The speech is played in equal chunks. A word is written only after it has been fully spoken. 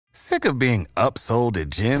Sick of being upsold at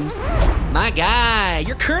gyms? My guy,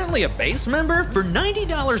 you're currently a base member? For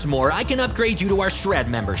 $90 more, I can upgrade you to our Shred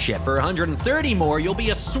membership. For $130 more, you'll be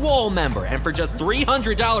a Swole member. And for just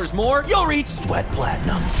 $300 more, you'll reach Sweat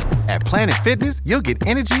Platinum. At Planet Fitness, you'll get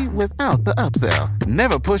energy without the upsell.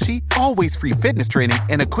 Never pushy, always free fitness training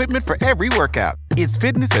and equipment for every workout. It's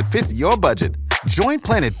fitness that fits your budget. Join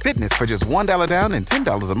Planet Fitness for just $1 down and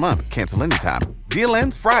 $10 a month. Cancel anytime. Deal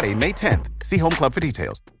ends Friday, May 10th. See Home Club for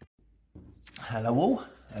details. Hello all,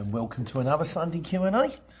 and welcome to another Sunday Q&A.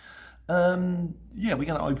 We're going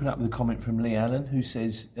to open up with a comment from Lee Allen, who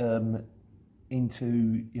says, when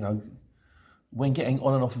getting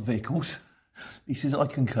on and off of vehicles, he says, I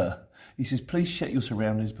concur. He says, please check your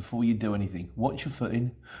surroundings before you do anything. Watch your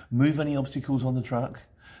footing, move any obstacles on the truck.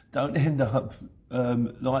 Don't end up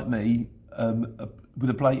like me, with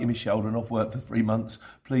a plate in my shoulder and off work for 3 months.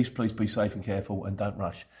 Please be safe and careful and don't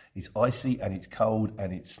rush. It's icy and it's cold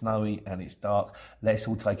and it's snowy and it's dark. Let's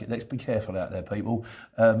all take it. Let's be careful out there, people.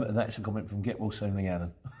 And that's a comment from Get Well Soon, Lee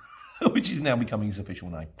Allen, which is now becoming his official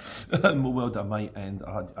name. Well done, mate. And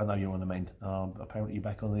I know you're on the mend. Apparently you're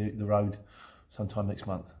back on the road sometime next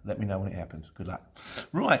month. Let me know when it happens. Good luck.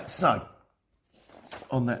 Right, so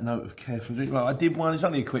on that note of carefully, right, I did one. It's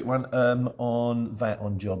only a quick one on VAT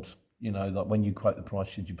on jobs. You know, like when you quote the price,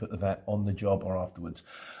 should you put the VAT on the job or afterwards?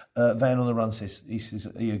 Van on the Run says,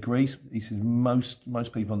 he agrees. He says most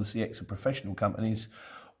people on the CX are professional companies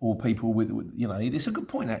or people with, it's a good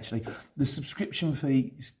point actually. The subscription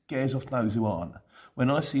fee scares off those who aren't. When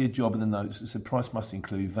I see a job in the notes that says price must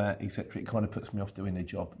include VAT, etc., it kind of puts me off doing the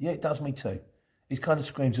job. Yeah, it does me too. It kind of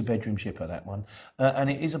screams a bedroom shipper, that one. And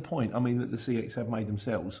it is a point, I mean, that the CX have made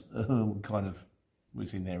themselves kind of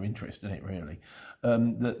was in their interest, isn't it, really?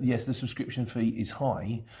 That, yes, the subscription fee is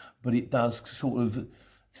high, but it does sort of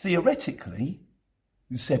theoretically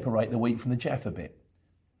separate the wheat from the chaff a bit.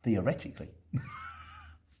 Theoretically.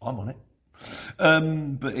 I'm on it.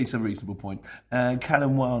 But it's a reasonable point.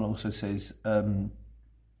 Callum Wan also says,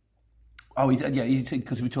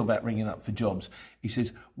 because we talk about ringing up for jobs. He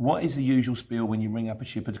says, what is the usual spiel when you ring up a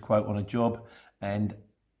shipper to quote on a job? And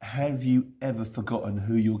have you ever forgotten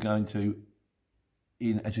who you're going to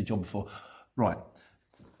in as a job before? Right.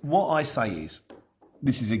 What I say is,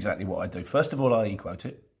 this is exactly what I do. First of all, I e-quote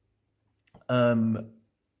it. And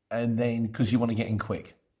then, because you want to get in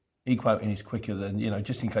quick. E-quoting is quicker than,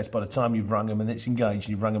 just in case by the time you've rung them and it's engaged,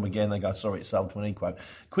 you've rung them again, they go, sorry, it's sold to an e-quote.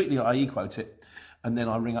 Quickly, I e-quote it, and then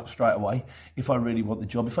I ring up straight away if I really want the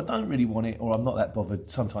job. If I don't really want it, or I'm not that bothered,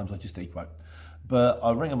 sometimes I just e-quote. But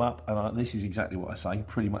I ring them up, and this is exactly what I say,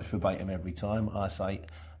 pretty much verbatim every time. I say,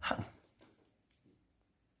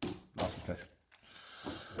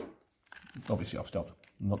 obviously I've stopped.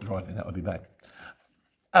 I'm not driving, that would be bad.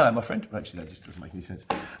 Hello, my friend. Actually, that just doesn't make any sense.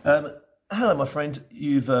 Hello, my friend.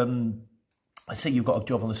 I see you've got a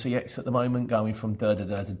job on the CX at the moment, going from So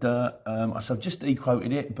I've just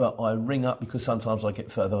e-quoted it, but I ring up because sometimes I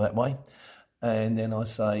get further that way. And then I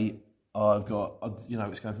say, it's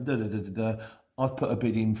going from I've put a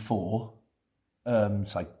bid in for,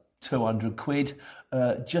 say, 200 quid.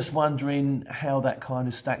 Just wondering how that kind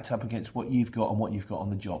of stacked up against what you've got and what you've got on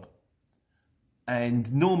the job.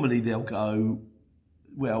 And normally they'll go,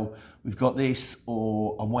 well, we've got this,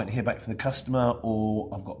 or I'm waiting to hear back from the customer, or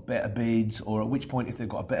I've got better bids, or at which point if they've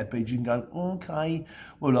got a better bid, you can go, okay,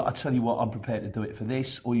 well, look, I tell you what, I'm prepared to do it for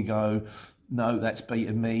this, or you go, no, that's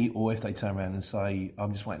beaten me, or if they turn around and say,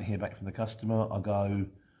 I'm just waiting to hear back from the customer, I go,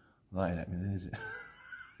 that ain't happening then, is it?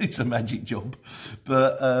 It's a magic job.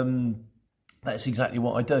 But that's exactly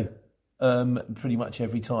what I do. Pretty much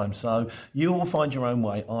every time. So you will find your own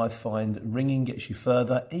way. I find ringing gets you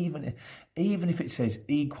further, even if it says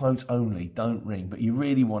e-quotes only, don't ring, but you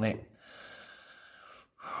really want it.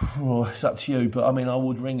 Oh, it's up to you, but I mean, I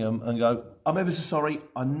would ring them and go, I'm ever so sorry,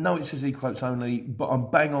 I know it says e-quotes only, but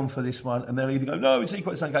I'm bang on for this one, and they'll either go, no, it's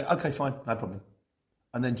e-quotes only, okay, fine, no problem.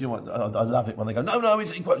 And then, do you know what, I love it when they go, no,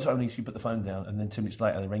 it's e-quotes only, so you put the phone down, and then 2 minutes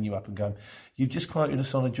later they ring you up and go, you've just quoted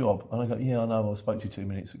us on a job, and I go, yeah, I know, I spoke to you 2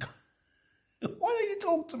 minutes ago. Why don't you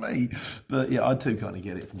talk to me? But yeah, I do kind of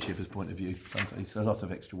get it from Shipper's point of view. Sometimes it's a lot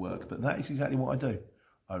of extra work, but that is exactly what I do.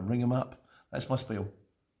 I ring them up. That's my spiel.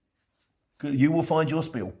 You will find your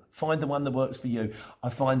spiel. Find the one that works for you. I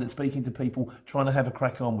find that speaking to people, trying to have a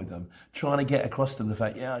crack on with them, trying to get across to them the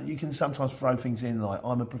fact, yeah, you can sometimes throw things in like,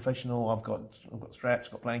 I'm a professional, I've got straps,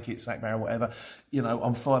 got blankets, sack barrel, whatever.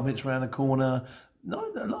 I'm 5 minutes around the corner.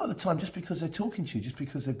 No, a lot of the time, just because they're talking to you, just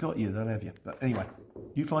because they've got you, they'll have you. But anyway,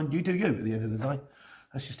 you do you at the end of the day.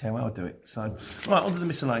 That's just how I do it. So, right, on to the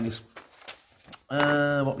miscellaneous.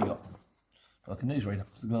 What we got? Like a newsreader,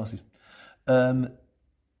 the glasses.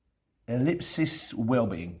 Ellipsis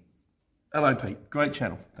Wellbeing. Hello, Pete. Great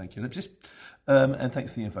channel. Thank you, Ellipsis. And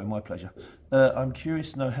thanks for the info. My pleasure. I'm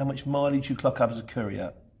curious to know how much mileage you clock up as a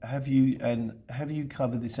courier. Have you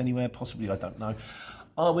covered this anywhere? Possibly, I don't know.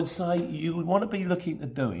 I would say you would want to be looking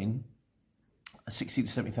at doing 60 to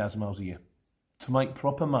 70,000 miles a year. To make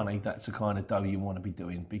proper money, that's the kind of dough you want to be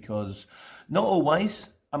doing, because not always.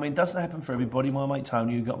 I mean, it doesn't happen for everybody. My mate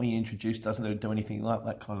Tony, who got me introduced, doesn't do anything like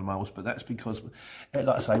that kind of miles, but that's because, like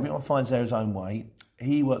I say, everyone finds their own way.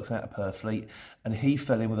 He works out of Purfleet, and he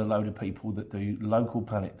fell in with a load of people that do local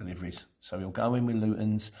pallet deliveries. So he'll go in with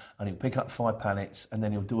Luton's, and he'll pick up 5 pallets, and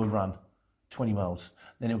then he'll do a run, 20 miles.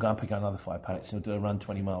 Then he'll go and pick up another 5 pallets, and he'll do a run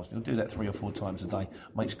 20 miles. He'll do that 3 or 4 times a day.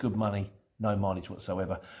 Makes good money, no mileage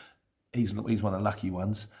whatsoever. He's one of the lucky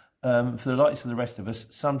ones. For the likes of the rest of us,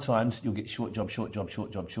 sometimes you'll get short job.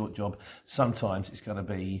 Sometimes it's going to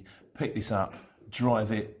be pick this up,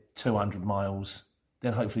 drive it 200 miles,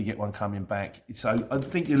 then hopefully get one coming back. So I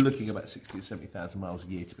think you're looking at about 60 to 70,000 miles a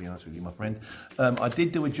year, to be honest with you, my friend. I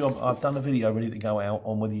did do a job. I've done a video ready to go out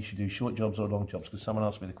on whether you should do short jobs or long jobs, because someone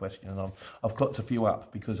asked me the question, and I've clocked a few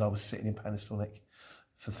up because I was sitting in Panasonic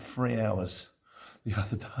for 3 hours the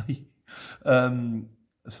other day.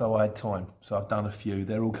 So I had time. So I've done a few.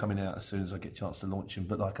 They're all coming out as soon as I get a chance to launch them.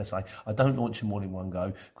 But like I say, I don't launch them all in one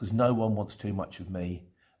go, because no one wants too much of me,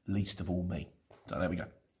 least of all me. So there we go.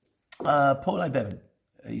 Paul A. Bevan.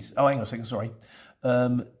 Hang on a second, sorry.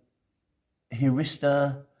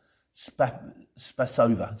 Hirista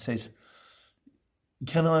Spasova says,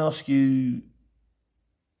 can I ask you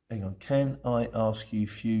a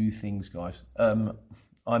few things, guys?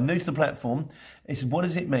 I'm new to the platform. It says, what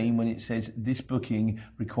does it mean when it says this booking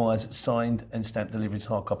requires signed and stamped deliveries,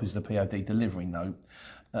 hard copies of the POD delivery note?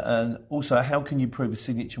 And also, how can you prove a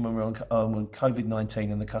signature when we're on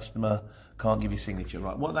COVID-19 and the customer can't give you a signature?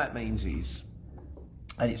 Right, what that means is,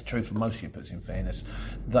 and it's true for most shippers in fairness,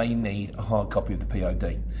 they need a hard copy of the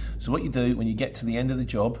POD. So what you do when you get to the end of the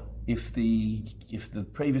job, if the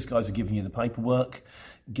previous guys are giving you the paperwork,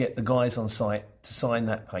 get the guys on site to sign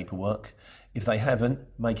that paperwork. If they haven't,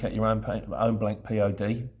 make out your own blank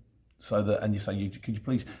POD. So that, and you say, could you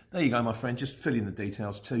please, there you go, my friend, just fill in the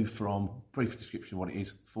details, to, from, brief description of what it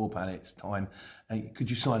is, 4 pallets, time, and could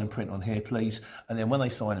you sign and print on here, please? And then when they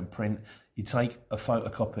sign and print, you take a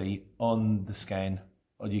photocopy on the scan,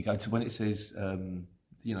 or you go to when it says,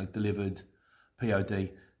 delivered POD,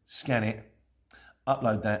 scan it,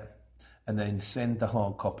 upload that, and then send the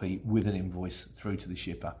hard copy with an invoice through to the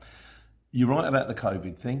shipper. You're right about the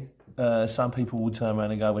COVID thing. Some people will turn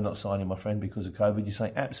around and go, we're not signing, my friend, because of COVID. You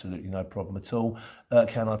say, absolutely no problem at all.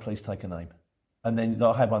 Can I please take a name? And then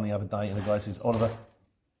I had one the other day, and the guy says, Oliver,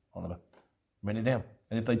 write it down.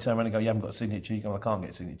 And if they turn around and go, you haven't got a signature, you go, I can't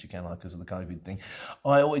get a signature, can I, because of the COVID thing.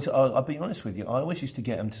 I'll be honest with you, I always used to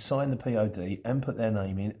get them to sign the POD and put their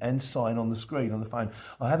name in and sign on the screen on the phone.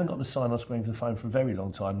 I haven't got to sign on screen for the phone for a very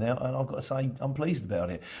long time now, and I've got to say I'm pleased about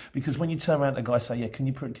it. Because when you turn around to a guy and say, yeah, could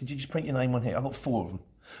you just print your name on here? I've got 4 of them.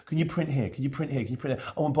 Can you print here? Can you print here? Can you print there?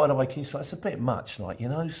 Oh, and by the way, can you say, it's a bit much,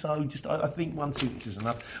 so just, I think one signature's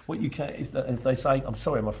enough. What you can is that if they say, I'm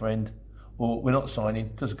sorry, my friend, or we're not signing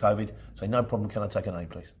because of COVID, say, no problem, can I take a name,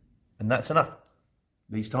 please? And that's enough.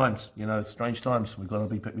 These times, strange times, we've got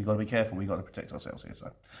to be careful. We've got to protect ourselves here.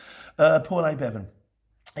 So, Paul A. Bevan,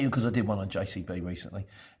 because I did one on JCB recently.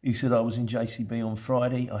 He said, I was in JCB on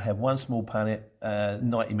Friday. I had one small pallet,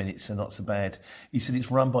 90 minutes, so not so bad. He said it's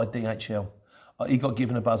run by DHL. He got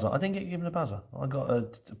given a buzzer. I didn't get given a buzzer. I got a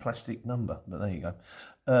plastic number, but there you go.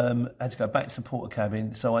 Had to go back to the porter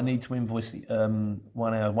cabin, so I need to invoice the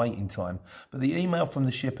 1 hour waiting time. But the email from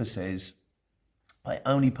the shipper says, I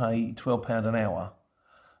only pay £12 an hour.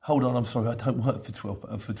 Hold on, I'm sorry, I don't work for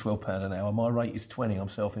 £12 an hour. My rate is 20. I'm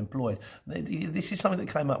self-employed. This is something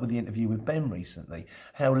that came up with the interview with Ben recently.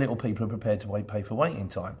 How little people are prepared to pay for waiting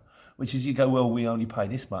time. Which is, you go, well, we only pay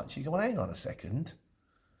this much. You go, well, hang on a second.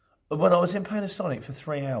 When I was in Panasonic for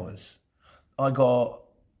 3 hours, I got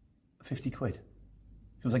 50 quid.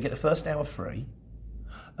 Because I get the first hour free.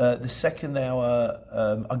 The second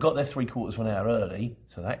hour, I got there 3/4 of an hour early,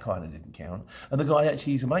 so that kind of didn't count. And the guy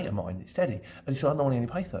actually is a mate of mine, it's Teddy. And he said, I normally only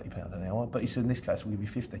pay £30 an hour, but he said, in this case, we'll give you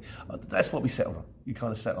 50. That's what we settled on. You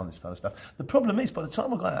kind of settle on this kind of stuff. The problem is, by the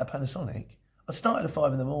time I got out of Panasonic, I started at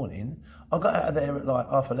 5 in the morning, I got out of there at like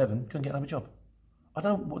 11:30, couldn't get another job.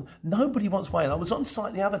 Nobody wants waiting. I was on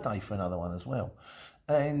site the other day for another one as well.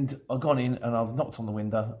 And I've gone in and I've knocked on the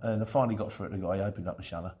window and I finally got through to the guy. He opened up the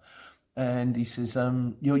shutter and he says,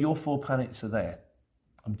 your 4 pallets are there.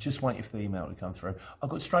 I'm just waiting for the email to come through. I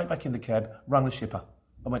got straight back in the cab, rung the shipper.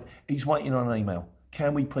 I went, he's waiting on an email.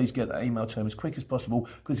 Can we please get that email to him as quick as possible?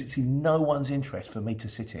 Because it's in no one's interest for me to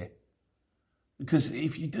sit here. Because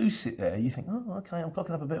if you do sit there, you think, oh, okay, I'm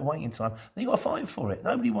clocking up a bit of waiting time. Then you've got to fight for it.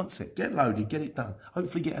 Nobody wants it. Get loaded, get it done.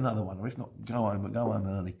 Hopefully get another one, or if not, go home, but go home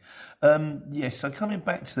early. So coming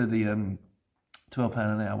back to the £12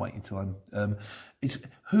 an hour waiting time, it's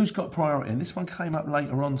who's got priority? And this one came up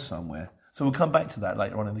later on somewhere. So we'll come back to that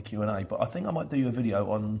later on in the Q&A. But I think I might do a video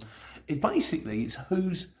on it. Basically, it's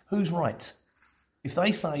who's right. If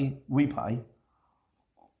they say we pay.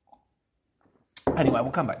 Anyway,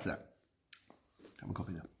 we'll come back to that. Have a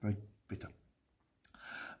copy there. Very bitter.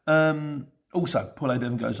 Also, Paul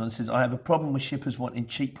O'Devon goes on and says, I have a problem with shippers wanting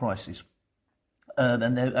cheap prices.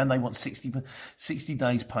 And they want 60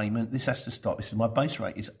 days payment. This has to stop. This is my base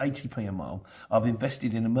rate is 80p a mile. I've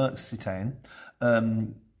invested in a Merc Citan.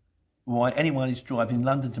 Why anyone is driving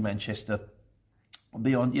London to Manchester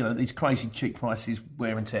beyond, these crazy cheap prices,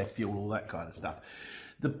 wear and tear, fuel, all that kind of stuff.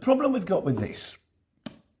 The problem we've got with this,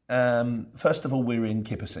 first of all, we're in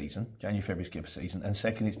kipper season, January, February kipper season, and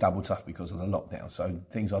second, it's double tough because of the lockdown. So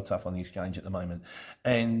things are tough on the exchange at the moment.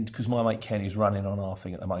 And because my mate Ken is running on our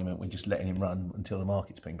thing at the moment, we're just letting him run until the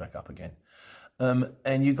market's ping back up again.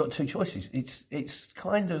 And you've got two choices. It's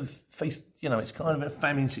kind of it's kind of a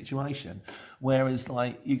famine situation. Whereas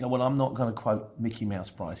you go, well, I'm not going to quote Mickey Mouse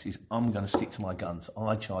prices. I'm going to stick to my guns.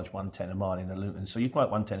 I charge £110 a mile in the Luton. So you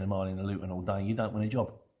quote £110 a mile in the Luton all day, you don't win a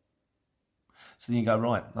job. So then you go,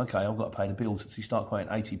 right, okay, I've got to pay the bills. So you start quoting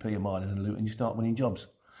 80p a mile in the Luton, you start winning jobs.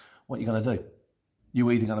 What are you going to do?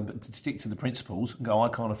 You're either going to stick to the principles and go, I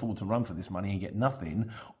can't afford to run for this money and get nothing,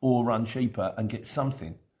 or run cheaper and get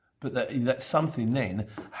something. But that something then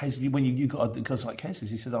has when you got, because like Ken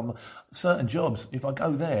says, he said, certain jobs, if I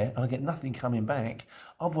go there and I get nothing coming back,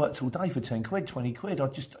 I've worked all day for 10 quid, 20 quid,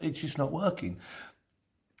 it's just not working.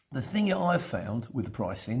 The thing that I've found with the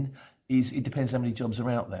pricing is it depends how many jobs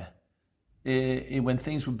are out there. When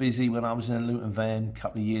things were busy, when I was in a Luton van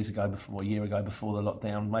a year ago before the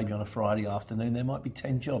lockdown, maybe on a Friday afternoon, there might be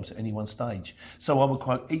 10 jobs at any one stage. So I would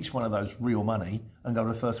quote each one of those real money and go,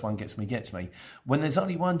 the first one gets me. When there's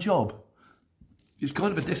only one job, it's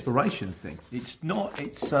kind of a desperation thing. It's not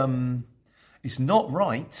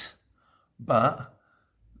right, but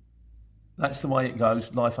that's the way it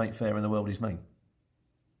goes. Life ain't fair and the world is mean.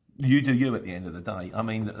 You do you at the end of the day. I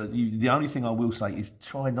mean, the only thing I will say is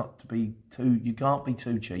try not to be you can't be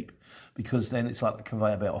too cheap, because then it's like the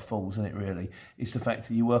conveyor belt of fools, isn't it, really? It's the fact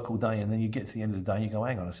that you work all day and then you get to the end of the day and you go,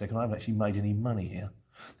 hang on a second, I haven't actually made any money here.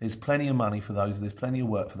 There's plenty of money for those, there's plenty of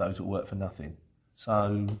work for those that work for nothing.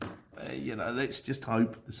 So, let's just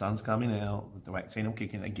hope the sun's coming out, the vaccine will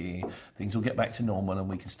kick into gear, things will get back to normal and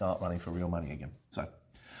we can start running for real money again. So,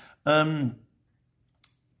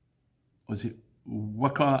 was it?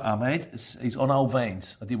 Wakar Ahmed is on old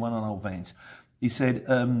vans. I did one on old vans. He said,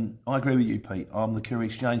 I agree with you, Pete. I'm the Courier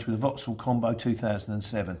Exchange with a Vauxhall Combo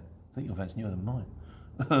 2007. I think your van's newer than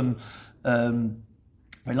mine.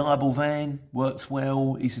 Reliable van, works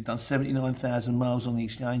well. He's done 79,000 miles on the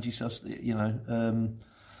exchange. He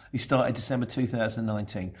started December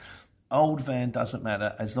 2019. Old van doesn't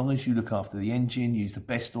matter as long as you look after the engine, use the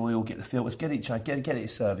best oil, get the filters, get it changed, get it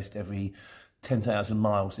serviced every 10,000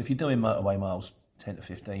 miles. If you're doing motorway miles, 10 to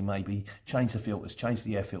 15 maybe, change the filters, change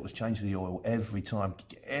the air filters, change the oil every time.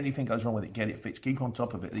 Anything goes wrong with it, get it fixed, keep on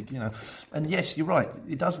top of it, And yes, you're right,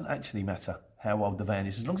 it doesn't actually matter how old the van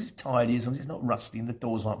is, as long as it's tidy, as long as it's not rusty and the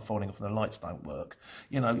doors aren't falling off and the lights don't work.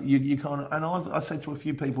 You can't, and I said to a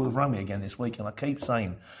few people who've rung me again this week, and I keep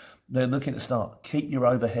saying, they're looking to start, keep your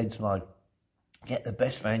overheads low. Get the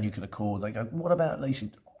best van you can afford. They go, what about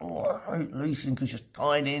leasing? Oh, I hate leasing because you're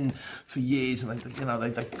tied in for years, and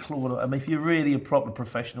they claw. I mean, if you're really a proper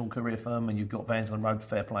professional career firm and you've got vans on the road,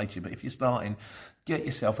 fair play to you. But if you're starting, get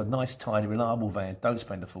yourself a nice, tidy, reliable van. Don't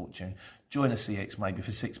spend a fortune. Join a CX maybe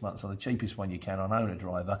for 6 months on the cheapest one you can on owner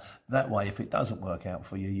driver. That way, if it doesn't work out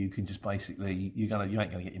for you, you can just basically you ain't going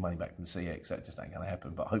to get your money back from the CX. That just ain't going to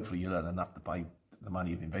happen. But hopefully, you learn enough to pay the money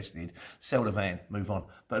you've invested. Sell the van, move on.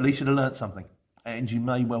 But at least you'd have learnt something, and you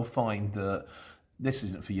may well find that this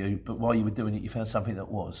isn't for you, but while you were doing it, you found something that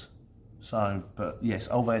was. So, but yes,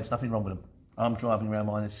 old vans, nothing wrong with them. I'm driving around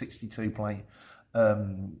mine, a 62 plate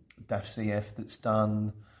DAF CF that's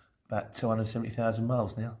done about 270,000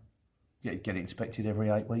 miles now. Get it inspected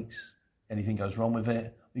every 8 weeks. Anything goes wrong with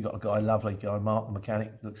it, we've got a guy, lovely guy, Mark, the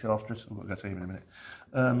mechanic, looks after us. I've got to go see him in a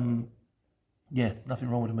minute. Yeah, nothing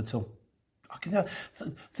wrong with them at all.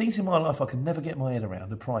 Things in my life I can never get my head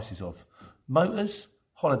around the prices of. Motors,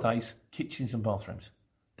 holidays, kitchens and bathrooms.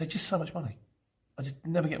 They're just so much money. I just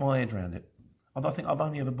never get my head around it. I think I've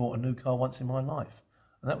only ever bought a new car once in my life,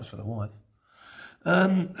 and that was for the wife.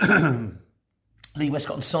 Lee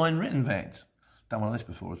Westcott and sign written vans. Done one of this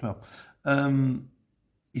before as well.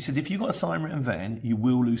 He said, if you've got a sign written van, you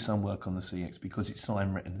will lose some work on the CX because it's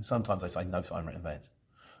sign written. Sometimes they say no sign written vans.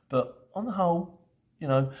 But on the whole, you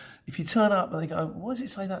know, if you turn up and they go, why does it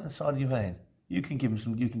say that on the side of your van? You can give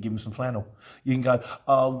them some flannel. You can go,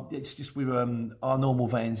 oh, it's just our normal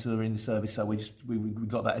vans are in the service, so we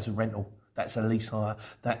got that as a rental. That's a lease hire.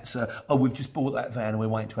 That's we've just bought that van and we're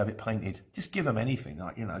waiting to have it painted. Just give them anything,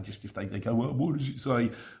 like, you know. Just if they go, well, what does it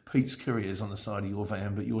say? Pete's Couriers on the side of your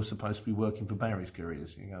van, but you're supposed to be working for Barry's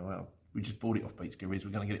Couriers. You go, well, we just bought it off Pete's Couriers.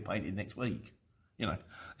 We're going to get it painted next week. You know,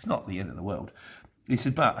 it's not the end of the world. He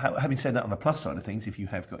said, but having said that, on the plus side of things, if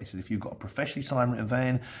you've got a professionally signed written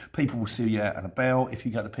van, people will see you out and about. If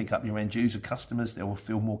you go to pick up your end user customers, they will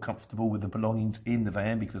feel more comfortable with the belongings in the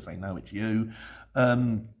van because they know it's you.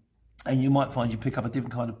 And you might find you pick up a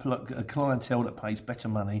different kind of clientele that pays better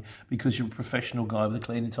money because you're a professional guy with a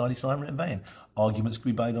clean and tidy sign written van. Arguments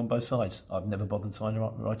can be made on both sides. I've never bothered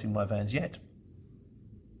writing my vans yet.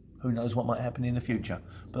 Who knows what might happen in the future,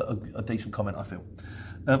 but a decent comment, I feel.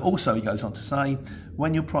 Also, he goes on to say,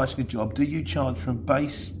 when you're pricing a job, do you charge from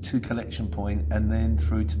base to collection point and then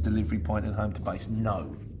through to delivery point and home to base?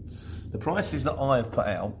 No. The prices that I have put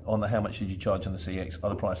out on the how much did you charge on the CX are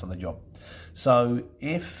the price on the job. So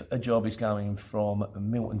if a job is going from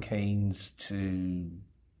Milton Keynes to,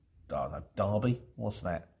 I don't know, Derby, what's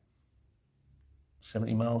that?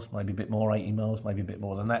 70 miles, maybe a bit more, 80 miles, maybe a bit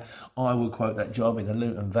more than that. I will quote that job in a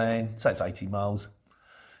Luton van, say it's 80 miles,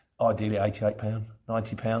 ideally £88,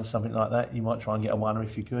 £90, something like that. You might try and get a oneer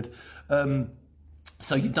if you could.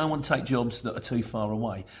 So you don't want to take jobs that are too far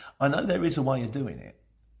away. I know there is a way of doing it,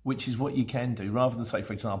 which is what you can do. Rather than, say,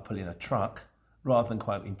 for example, in a truck, rather than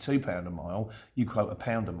quoting £2 a mile, you quote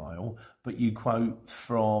 £1 a mile, but you quote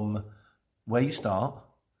from where you start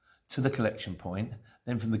to the collection point,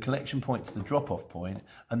 then from the collection point to the drop-off point,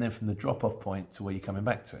 and then from the drop-off point to where you're coming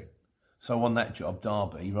back to. So on that job,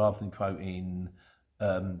 Derby, rather than quoting,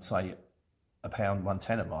 say,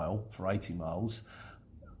 £1.10 a mile for 80 miles,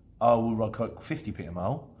 I will quote 50p a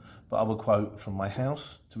mile, but I will quote from my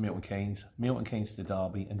house to Milton Keynes to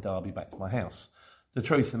Derby, and Derby back to my house. The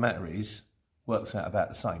truth of the matter is, works out about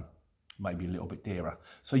the same, maybe a little bit dearer.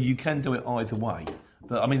 So you can do it either way.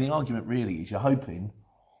 But I mean, the argument really is you're hoping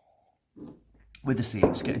with the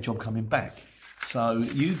CX to get a job coming back. So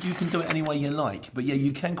you can do it any way you like. But yeah,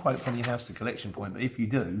 you can quote from your house to collection point. But if you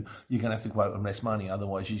do, you're going to have to quote them less money.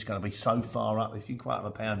 Otherwise, you're just going to be so far up. If you quote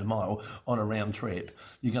them £1 a mile on a round trip,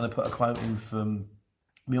 you're going to put a quote in from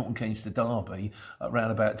Milton Keynes to Derby at around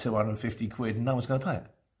about 250 quid, and no one's going to pay it.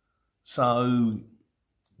 So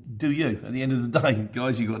do you. At the end of the day,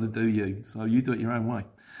 guys, you've got to do you. So you do it your own way.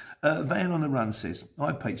 Van on the Run says,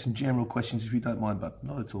 I've paid some general questions if you don't mind, bud.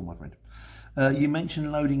 Not at all, my friend. You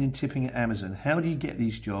mentioned loading and tipping at Amazon. How do you get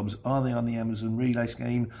these jobs? Are they on the Amazon relay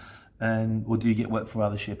scheme? Or do you get work for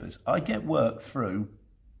other shippers? I get work through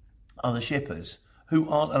other shippers who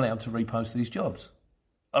aren't allowed to repost these jobs.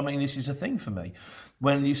 I mean, this is a thing for me.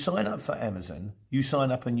 When you sign up for Amazon, you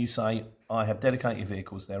sign up and you say, I have dedicated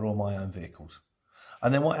vehicles. They're all my own vehicles.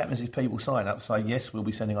 And then what happens is people sign up, say, yes, we'll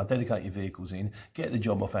be sending our dedicated vehicles in, get the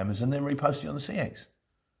job off Amazon, then repost it on the CX.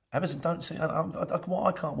 Amazon don't see. What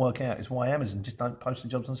I can't work out is why Amazon just don't post the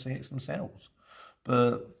jobs on CX themselves.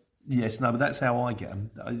 But yes, no, but that's how I get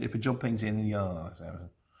them. If a job pings in,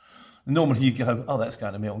 normally you go, oh, that's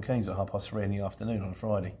going to Milton Keynes at 3:30 in the afternoon on a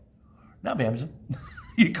Friday. That'll be Amazon.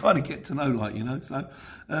 You kind of get to know, like, you know. So,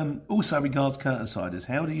 also regards curtainsiders,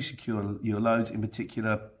 how do you secure your loads in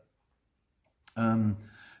particular?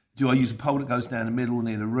 Do I use a pole that goes down the middle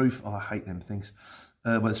near the roof? Oh, I hate them things.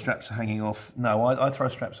 Where the straps are hanging off. No, I throw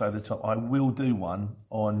straps over the top. I will do one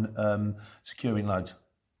on securing loads.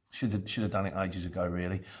 Should have done it ages ago,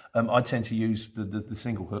 really. I tend to use the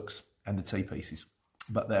single hooks and the T-pieces.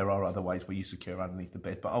 But there are other ways where you secure underneath the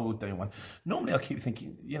bed. But I will do one. Normally, I keep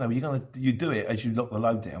thinking, you know, you do it as you lock the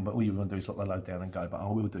load down. But all you're going to do is lock the load down and go. But I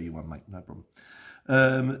will do you one, mate. No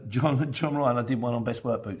problem. John Ryan, I did one on best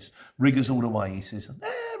work boots. Riggers all the way, he says.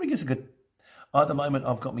 Riggers are good. At the moment,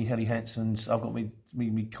 I've got me Helly Hansons. I've got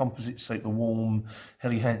me composite super warm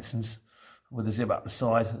Helly Hansons with a zip up the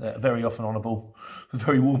side. Very often honourable.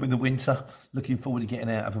 Very warm in the winter. Looking forward to getting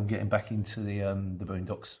out of them, getting back into the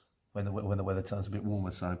boondocks when the weather turns a bit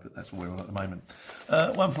warmer. So, but that's where we're at the moment.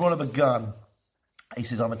 One for Oliver Gunn. He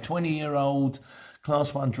says, I'm a 20-year-old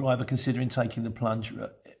Class 1 driver considering taking the plunge,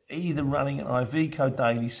 either running an Iveco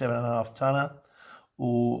daily 7.5 tonner,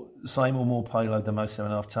 or same or more payload than most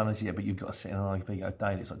 7.5 tonners, yeah, but you've got to sit in an Iveco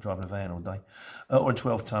daily. It's like driving a van all day. Or a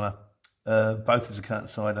 12 tonner, both as a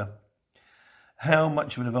curtainsider. How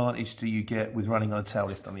much of an advantage do you get with running on a tail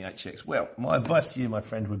lift on the HX? Well, my advice to you, my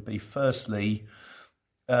friend, would be firstly,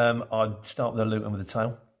 I'd start with a Luton with a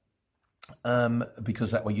tail.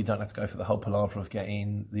 Because that way you don't have to go for the whole palaver of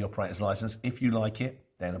getting the operator's license. If you like it,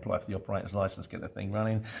 then apply for the operator's license, get the thing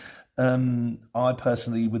running. I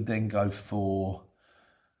personally would then go for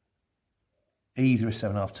either a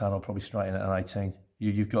 7.5 ton or probably straight in at an 18.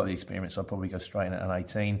 You've got the experience, I'd probably go straight in at an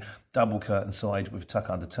 18. Double curtain side with tuck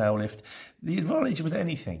under tail lift. The advantage with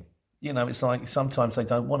anything, it's like sometimes they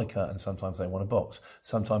don't want a curtain, sometimes they want a box.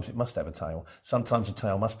 Sometimes it must have a tail. Sometimes a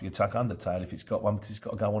tail must be a tuck under tail if it's got one because it's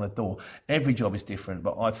got to go on a door. Every job is different,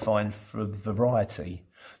 but I find for variety,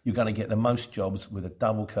 you're going to get the most jobs with a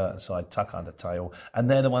double curtain side, tuck under tail, and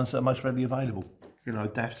they're the ones that are most readily available.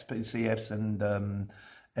 DAFs, CFs and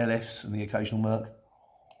LFs and the occasional Merc.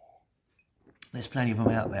 There's plenty of them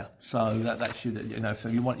out there. So that should, so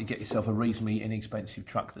you want to get yourself a reasonably inexpensive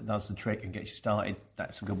truck that does the trick and gets you started.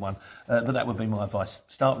 That's a good one. But that would be my advice.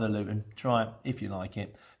 Start with a Luton. Try it if you like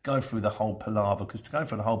it. Go through the whole palaver, because to go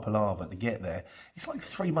through the whole palaver to get there, it's like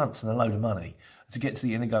 3 months and a load of money to get to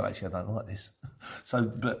the end and go, actually, I don't like this. So,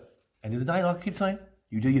 but end of the day, like I keep saying,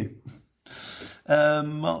 you do you.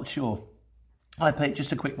 Mark Shaw. Hi Pete,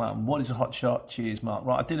 just a quick one. What is a hot shot? Cheers, Mark.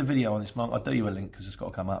 Right, I did a video on this, Mark. I'll do you a link because it's got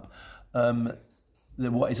to come up.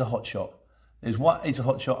 What is a hot shot? There's what is a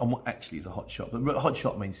hot shot and what actually is a hot shot. But hot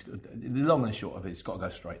shot means the long and short of it, it's got to go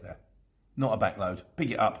straight there. Not a backload. Pick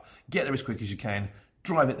it up, get there as quick as you can,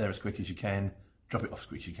 drive it there as quick as you can, drop it off as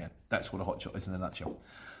quick as you can. That's what a hot shot is in a nutshell.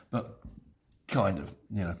 But kind of,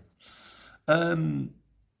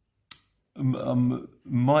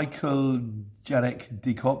 Michael Jarek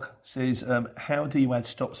Decock says, how do you add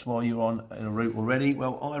stops while you're on a route already?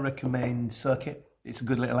 Well, I recommend Circuit. It's a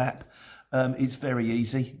good little app. It's very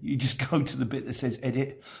easy. You just go to the bit that says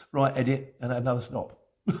edit, right edit, and add another stop.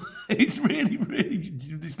 It's really,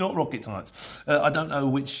 it's not rocket science. I don't know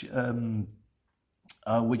which app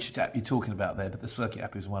you're talking about there, but the Circuit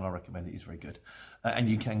app is one I recommend. It is very good. And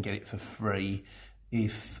you can get it for free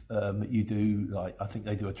if you do, I think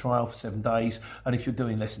they do a trial for 7 days, and if you're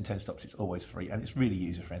doing less than 10 stops, it's always free, and it's really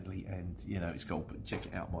user-friendly, and, it's cool, but check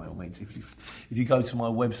it out by all means. If you go to my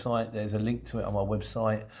website, there's a link to it on my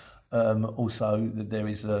website. Also, there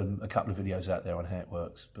is a couple of videos out there on how it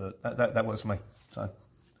works, but that works for me, so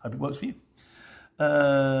hope it works for you.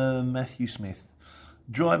 Matthew Smith.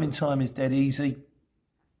 Driving time is dead easy.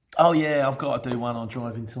 Oh, yeah, I've got to do one on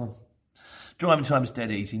driving time. Driving time is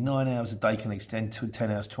dead easy. 9 hours a day can extend to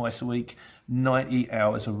 10 hours twice a week. 90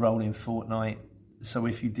 hours a rolling fortnight. So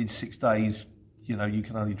if you did 6 days, you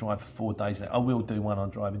can only drive for 4 days. I will do one on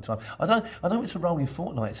driving time. I know it's a rolling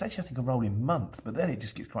fortnight. It's actually, I think, a rolling month. But then it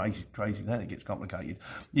just gets crazy. Then it gets complicated.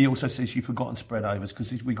 He also says you've forgotten spread overs,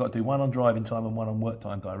 because we've got to do one on driving time and one on work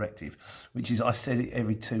time directive, which is, I said it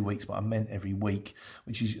every 2 weeks, but I meant every week,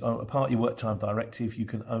 which is a part of your work time directive. You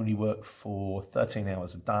can only work for 13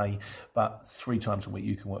 hours a day, but 3 times a week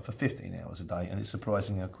you can work for 15 hours a day. And it's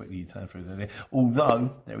surprising how quickly you turn through there.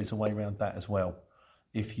 Although there is a way around that as well.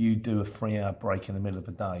 If you do a 3-hour break in the middle of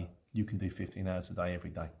the day, you can do 15 hours a day every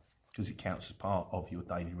day, because it counts as part of your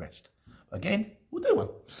daily rest. Again, we'll do one.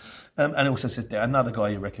 And it also says there, another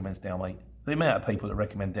guy who recommends Dalmate. The amount of people that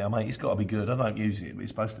recommend Dalmate, it's got to be good. I don't use it, but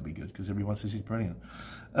it's supposed to be good because everyone says it's brilliant.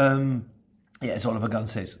 As Oliver Gunn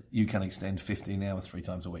says, you can extend 15 hours 3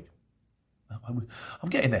 times a week. I'm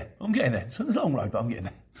getting there. It's a long road, but I'm getting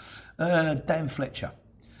there. Dan Fletcher.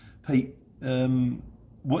 Pete,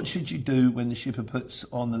 what should you do when the shipper puts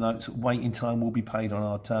on the notes that waiting time will be paid on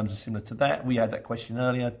our terms and similar to that? We had that question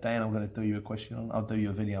earlier. Dan, I'm going to do you a question on. I'll do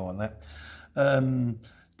you a video on that.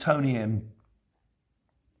 Tony M.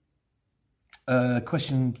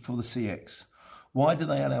 Question for the CX. Why do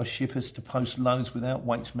they allow shippers to post loads without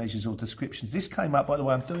weights, measures or descriptions? This came up, by the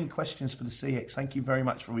way, I'm doing questions for the CX. Thank you very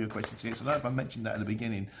much for all your questions, CX. I don't know if I mentioned that at the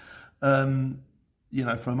beginning. From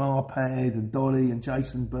Arpad and Dolly and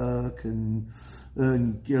Jason Burke and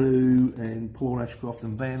Gillu and Paul Ashcroft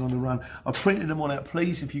and Van on the Run. I've printed them all out.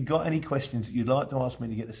 Please, if you've got any questions that you'd like to ask me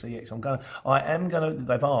to get the CX, I am going to,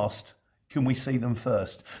 they've asked, can we see them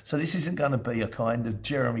first? So this isn't going to be a kind of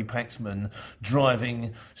Jeremy Paxman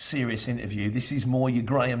driving serious interview. This is more your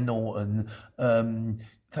Graham Norton.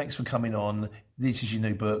 Thanks for coming on. This is your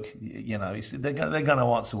new book. They're going to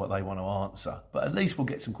answer what they want to answer. But at least we'll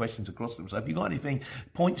get some questions across them. So if you've got anything,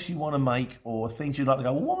 points you want to make or things you'd like to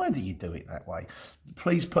go, why do you do it that way?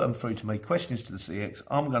 Please put them through to me. Questions to the CX.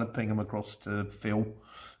 I'm going to ping them across to Phil,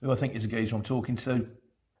 who I think is a geezer I'm talking to.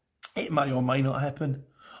 It may or may not happen.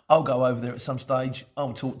 I'll go over there at some stage.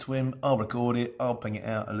 I'll talk to him. I'll record it. I'll ping it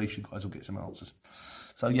out. At least you guys will get some answers.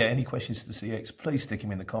 So yeah, any questions to the CX, please stick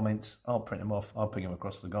them in the comments. I'll print them off. I'll ping them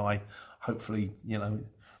across to the guy. Hopefully, they'll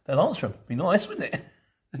answer them. Be nice, wouldn't it?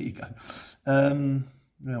 There you go.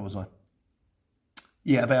 Where was I?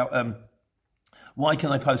 Yeah, about why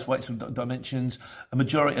can they post weights and dimensions? A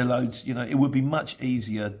majority of loads, you know, it would be much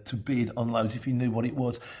easier to bid on loads if you knew what it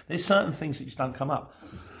was. There's certain things that just don't come up.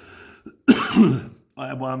 I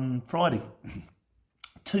had one Friday.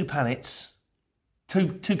 2 pallets,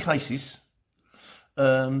 two cases,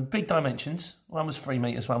 big dimensions. One was 3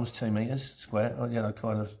 metres, one was 2 metres square, you know,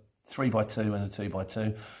 kind of 3x2 and a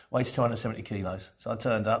 2x2, weighs 270 kilos. So I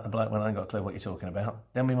turned up, the bloke went, I ain't got a clue what you're talking about.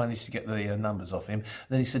 Then we managed to get the numbers off him.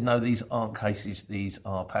 Then he said, no, these aren't cases, these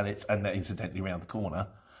are pallets, and they're incidentally around the corner.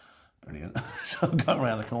 Brilliant. So I go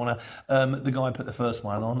around the corner. The guy put the first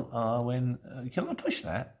one on. I went, can I push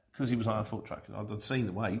that? Because he was on a foot truck. I'd seen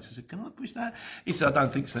the weights. I said, can I push that? He said, I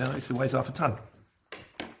don't think so. He said, weighs half a tonne.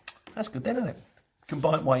 That's good then, isn't it?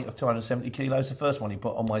 Combined weight of 270 kilos. The first one he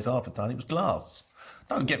put on weighs half a tonne. It was glass.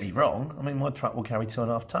 Don't get me wrong. I mean, my truck will carry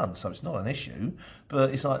 2.5 tonnes, so it's not an issue.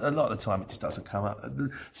 But it's like a lot of the time it just doesn't come up.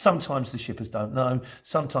 Sometimes the shippers don't know.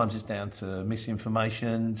 Sometimes it's down to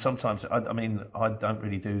misinformation. Sometimes, I don't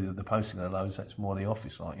really do the posting of the loads. That's more the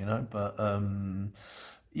office, like, you know. But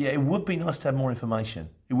yeah, it would be nice to have more information.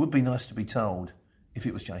 It would be nice to be told if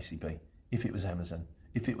it was JCB, if it was Amazon,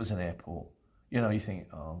 if it was an airport. You know, you think,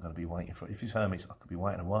 oh, I'm going to be waiting for it. If it's Hermes, I could be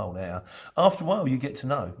waiting a while now. After a while, you get to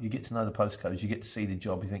know. You get to know the postcodes. You get to see the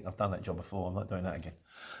job. You think, I've done that job before. I'm not doing that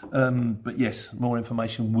again. But yes, more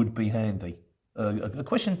information would be handy. A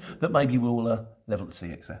question that maybe we'll level at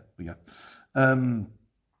CX there. We go.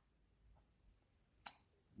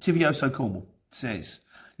 Tivioso Cornwall says,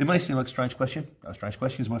 it may seem like a strange question. No strange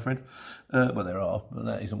questions, my friend. Well, there are, but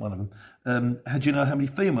that isn't one of them. How do you know how many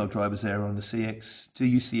female drivers there are on the CX? Do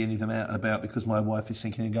you see any of them out and about? Because my wife is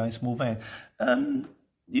thinking of going small van.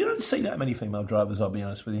 You don't see that many female drivers, I'll be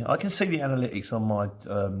honest with you. I can see the analytics on my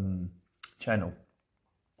channel,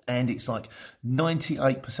 and it's like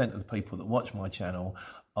 98% of the people that watch my channel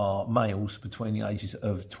are males between the ages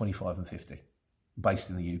of 25 and 50, based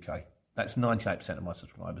in the UK. That's 98% of my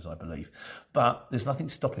subscribers, I believe. But there's nothing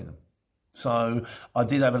stopping them. So I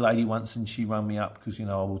did have a lady once, and she rang me up because, you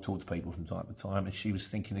know, I will talk to people from time to time, and she was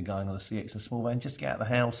thinking of going on a CX and small van just to get out of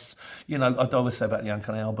the house. You know, I'd always say about the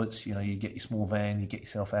Uncle Alberts, you know, you get your small van, you get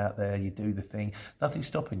yourself out there, you do the thing. Nothing's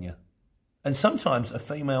stopping you. And sometimes a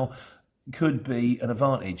female could be an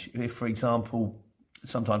advantage. If, for example,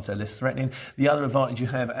 sometimes they're less threatening. The other advantage you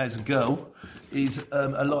have as a girl is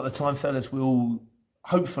a lot of the time fellas will...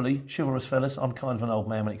 Hopefully, chivalrous fellas, I'm kind of an old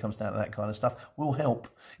man when it comes down to that kind of stuff, will help.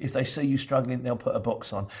 If they see you struggling, they'll put a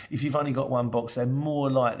box on. If you've only got one box, they're more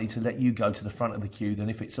likely to let you go to the front of the queue than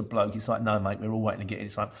if it's a bloke. It's like, no, mate, we're all waiting to get in.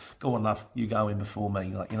 It's like, go on, love, you go in before me.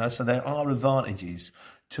 Like, you know, so there are advantages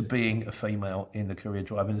to being a female in the courier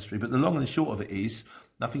drive industry. But the long and the short of it is,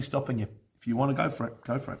 nothing's stopping you. If you want to go for it,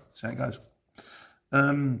 go for it. See how it goes.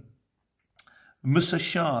 Musa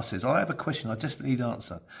Shah says, I have a question I desperately need an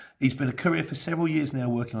answer. He's been a courier for several years now,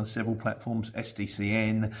 working on several platforms,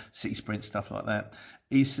 SDCN, City Sprint, stuff like that.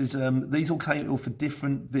 He says, these all cater for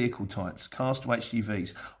different vehicle types, cars to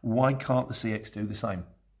HGVs. Why can't the CX do the same?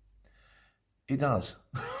 It does.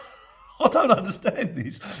 I don't understand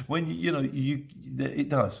this. When, it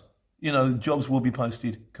does. You know, jobs will be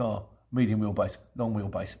posted, car, medium wheelbase, long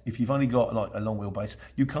wheelbase. If you've only got like a long wheelbase,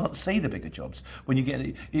 you can't see the bigger jobs. When you get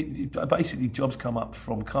it, basically jobs come up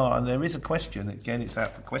from car, and there is a question. Again, it's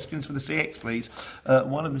out for questions for the CX, please.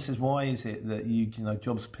 One of them says, why is it that you know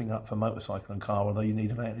jobs ping up for motorcycle and car, although you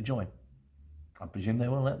need a van to join? I presume they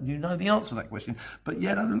will let you know the answer to that question. But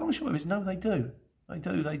yeah, no, the long and short of it is no, they do.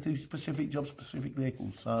 They do specific jobs, specific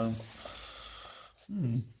vehicles. So,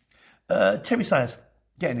 Terry Sayers,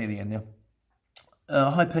 getting near the end now.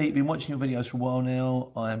 Hi Pete, been watching your videos for a while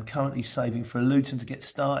now. I am currently saving for a Luton to get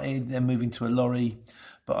started, then moving to a lorry,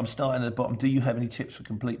 but I'm starting at the bottom. Do you have any tips for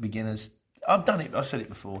complete beginners? I've done it, I've said it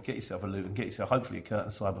before. Get yourself a Luton, get yourself hopefully a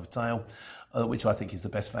Curtin side with a tail, which I think is the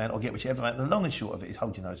best van, or get whichever van. The long and short of it is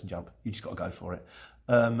hold your nose and jump. You just got to go for it.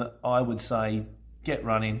 I would say get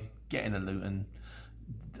running, get in a Luton.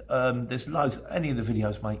 There's loads, any of the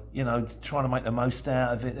videos, mate, you know, trying to make the most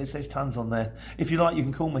out of it. There's tons on there. If you like, you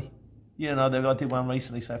can call me. You know, I did one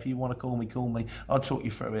recently, so if you want to call me. I'll talk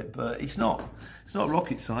you through it. But it's not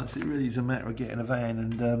rocket science. It really is a matter of getting a van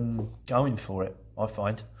and going for it, I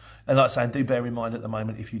find. And like I say, do bear in mind at the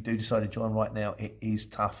moment, if you do decide to join right now, it is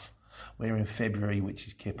tough. We're in February, which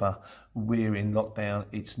is kipper. We're in lockdown.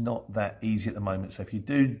 It's not that easy at the moment. So if you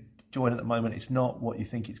do join at the moment, it's not what you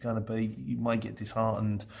think it's going to be. You may get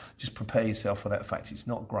disheartened. Just prepare yourself for that fact. It's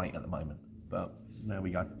not great at the moment. But there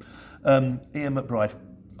we go. Ian McBride.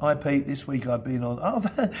 Hi Pete, this week I've been on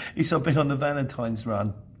I've been on the Valentine's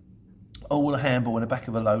run. All a handball in the back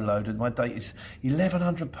of a low loader. My date is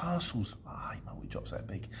 1,100 parcels. Oh, you know, drops that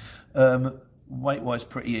big. Weight-wise,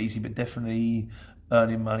 pretty easy, but definitely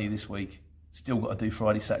earning money this week. Still got to do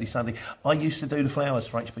Friday, Saturday, Sunday. I used to do the flowers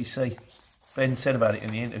for HBC. Ben said about it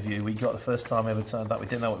in the interview. We got the first time ever turned up. We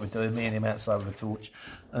didn't know what we were doing. Me and him outside with a torch,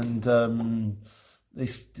 and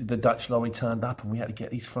the Dutch lorry turned up, and we had to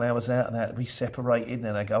get these flowers out, and they had to be separated. And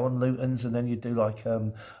then they go on Luton's, and then you do like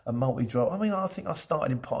a multi-drop. I mean, I think I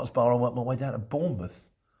started in Potter's Bar and worked my way down to Bournemouth.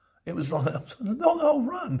 It was like a long old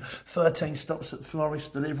run. 13 stops at florists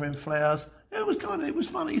delivering flowers. It was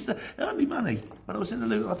funny. It's only money. When I was in the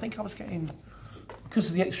Luton, I think I was getting, because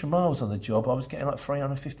of the extra miles on the job, I was getting like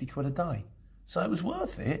 350 quid a day. So it was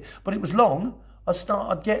worth it, but it was long. I had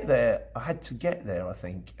to get there, I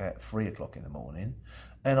think, at 3 o'clock in the morning,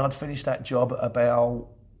 and I'd finish that job at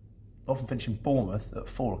often finish in Bournemouth at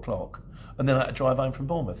 4 o'clock, and then I had to drive home from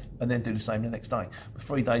Bournemouth, and then do the same the next day, with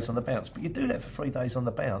 3 days on the bounce. But you do that for 3 days on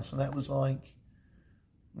the bounce, and that was like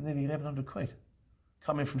nearly 1,100 quid.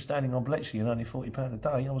 Coming from standing on Bletchley and only £40 a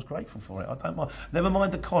day, I was grateful for it. I don't mind. Never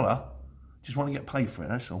mind the collar, just want to get paid for it,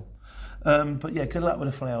 that's all. But yeah, good luck with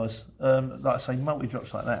the flowers. Like I say,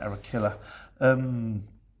 multi-drops like that are a killer.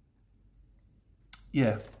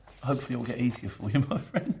 Yeah, hopefully it'll get easier for you, my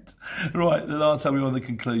friend. Right, the last time we're on the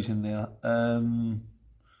conclusion now.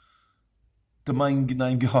 The main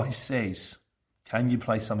name guy says, can you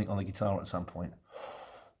play something on the guitar at some point?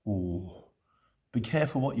 Oh, be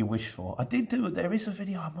careful what you wish for. I did do it. There is a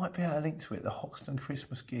video, I might be able to link to it, the Hoxton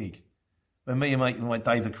Christmas gig. When me and my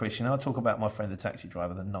David Christian, I talk about my friend the taxi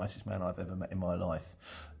driver, the nicest man I've ever met in my life.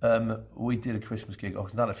 We did a Christmas gig.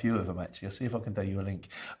 I've done a few of them actually. I'll see if I can do you a link.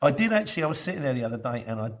 I was sitting there the other day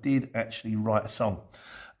and I did actually write a song.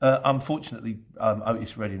 Unfortunately,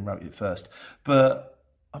 Otis Redding wrote it first, but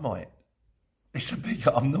I might.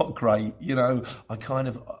 I'm not great, you know.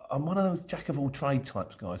 I'm one of those jack of all trade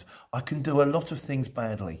types guys. I can do a lot of things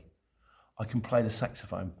badly. I can play the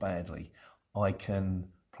saxophone badly. I can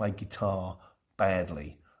play guitar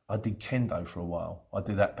badly. I did kendo for a while. I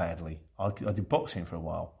do that badly. I did boxing for a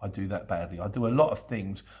while. I do that badly. I do a lot of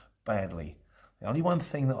things badly. The only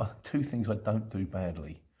two things I don't do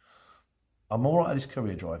badly. I'm all right at this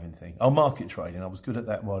courier driving thing. Market trading. I was good at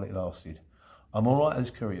that while it lasted. I'm all right at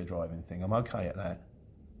this courier driving thing. I'm okay at that.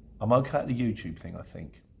 I'm okay at the YouTube thing, I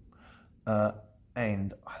think.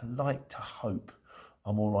 And I like to hope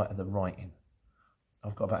I'm all right at the writing.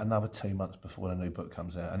 I've got about another 2 months before the new book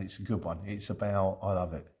comes out, and it's a good one. I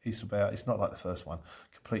love it. It's not like the first one,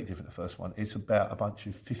 completely different to the first one. It's about a bunch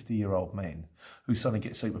of 50-year-old men who suddenly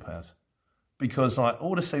get superpowers. Because like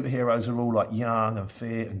all the superheroes are all like young and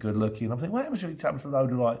fit and good looking. I'm thinking, what happens if it happens to a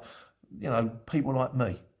load of like, you know, people like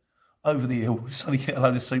me, over the hill, suddenly get a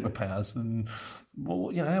load of superpowers, and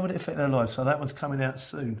well, you know, how would it affect their lives? So that one's coming out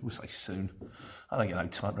soon. We'll say soon. I don't get no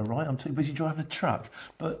time to write. I'm too busy driving a truck.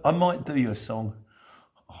 But I might do you a song.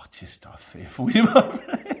 I fear for you, my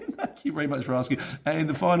friend. Thank you very much for asking. And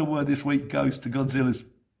the final word this week goes to Godzilla's,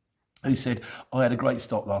 who said, I had a great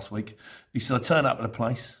stop last week. He said, I turned up at a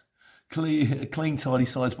place, a clean, tidy,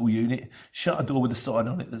 sizable unit, shut a door with a sign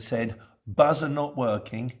on it that said, buzzer not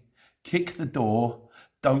working, kick the door,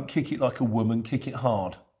 don't kick it like a woman, kick it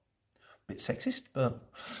hard. Bit sexist, but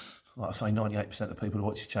like I say, 98% of the people who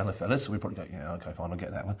watch the channel are fellas, so we probably go, yeah, okay, fine, I'll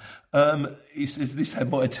get that one. He says, this had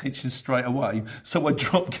my attention straight away, so I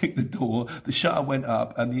drop-kicked the door, the shutter went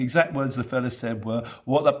up, and the exact words the fella said were,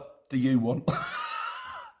 what the do you want?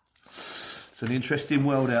 It's an interesting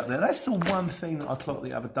world out there. That's the one thing that I clocked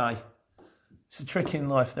the other day. It's a trick in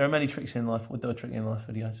life. There are many tricks in life. We'll do a trick in life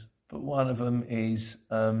videos. But one of them is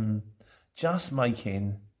just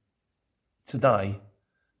making today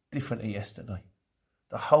different to yesterday.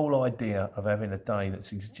 The whole idea of having a day that's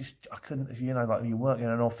just, I couldn't, you know, like you work in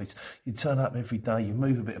an office, you turn up every day, you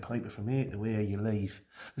move a bit of paper from here to here, you leave.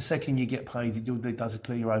 The second you get paid, it does a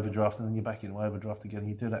clear overdraft, and then you're back into overdraft again, and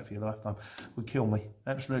you do that for your lifetime. It would kill me,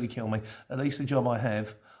 absolutely kill me. At least the job I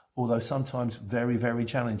have, although sometimes very, very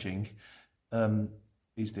challenging,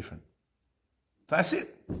 is different. That's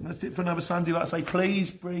it. That's it for another Sunday. Like I say,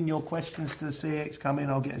 please bring your questions to the CX. Come in.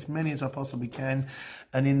 I'll get as many as I possibly can.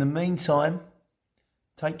 And in the meantime,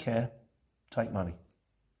 take care. Take money.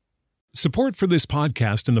 Support for this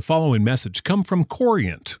podcast and the following message come from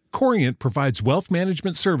Corient. Corient provides wealth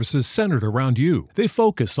management services centered around you. They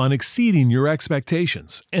focus on exceeding your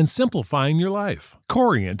expectations and simplifying your life.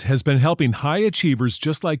 Corient has been helping high achievers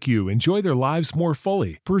just like you enjoy their lives more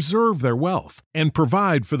fully, preserve their wealth, and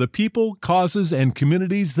provide for the people, causes, and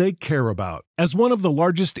communities they care about. As one of the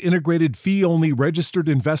largest integrated fee-only registered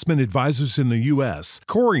investment advisors in the U.S.,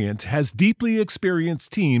 Corient has deeply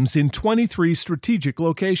experienced teams in 23 strategic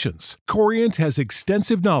locations. Corient has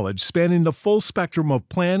extensive knowledge spanning the full spectrum of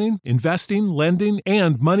plan planning, investing, lending,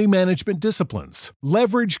 and money management disciplines.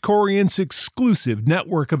 Leverage Corient's exclusive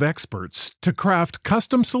network of experts to craft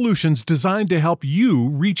custom solutions designed to help you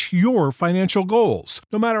reach your financial goals,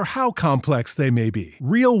 no matter how complex they may be.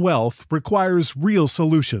 Real wealth requires real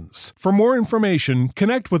solutions. For more information,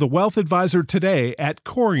 connect with a wealth advisor today at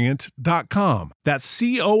Corient.com. That's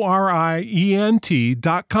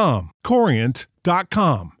Corient.com.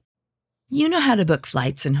 Corient.com. You know how to book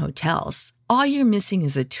flights and hotels. All you're missing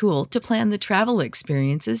is a tool to plan the travel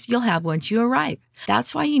experiences you'll have once you arrive.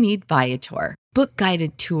 That's why you need Viator. Book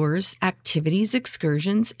guided tours, activities,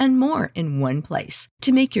 excursions, and more in one place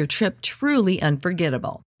to make your trip truly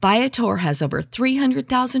unforgettable. Viator has over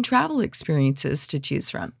 300,000 travel experiences to choose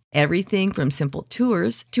from. Everything from simple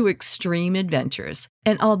tours to extreme adventures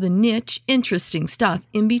and all the niche, interesting stuff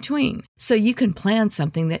in between. So you can plan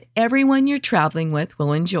something that everyone you're traveling with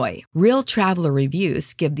will enjoy. Real traveler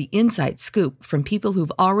reviews give the inside scoop from people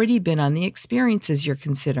who've already been on the experiences you're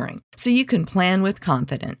considering. So you can plan with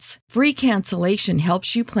confidence. Free cancellation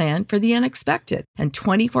helps you plan for the unexpected. And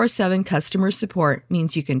 24/7 customer support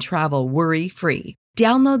means you can travel worry-free.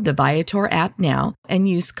 Download the Viator app now and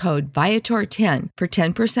use code Viator10 for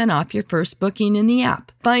 10% off your first booking in the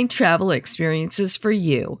app. Find travel experiences for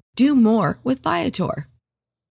you. Do more with Viator.